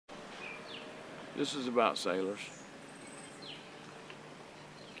This is about sailors.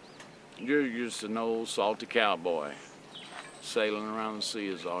 You're just an old salty cowboy. Sailing around the sea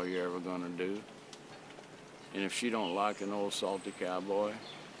is all you're ever gonna do. And if she don't like an old salty cowboy,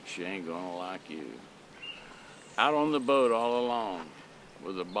 she ain't gonna like you. Out on the boat all alone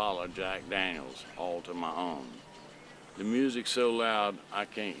with a bottle of Jack Daniels all to my own. The music's so loud I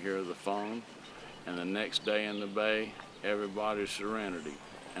can't hear the phone. And the next day in the bay, everybody's serenity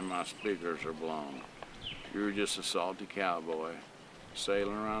and my speakers are blown. You're just a salty cowboy.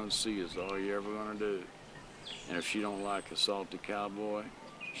 Sailing around the sea is all you're ever gonna do. And if she don't like a salty cowboy,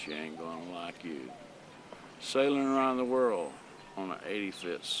 she ain't gonna like you. Sailing around the world on an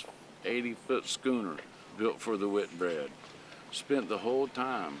 80-foot schooner built for the whitbread. Spent the whole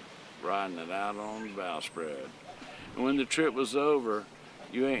time riding it out on the bowsprit. And when the trip was over,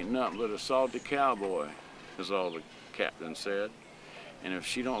 you ain't nothing but a salty cowboy, is all the captain said. And if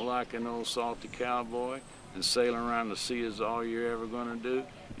she don't like an old salty cowboy, then sailing around the sea is all you're ever gonna do.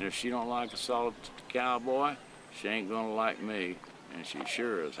 And if she don't like a salty cowboy, she ain't gonna like me, and she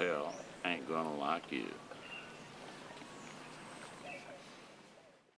sure as hell ain't gonna like you.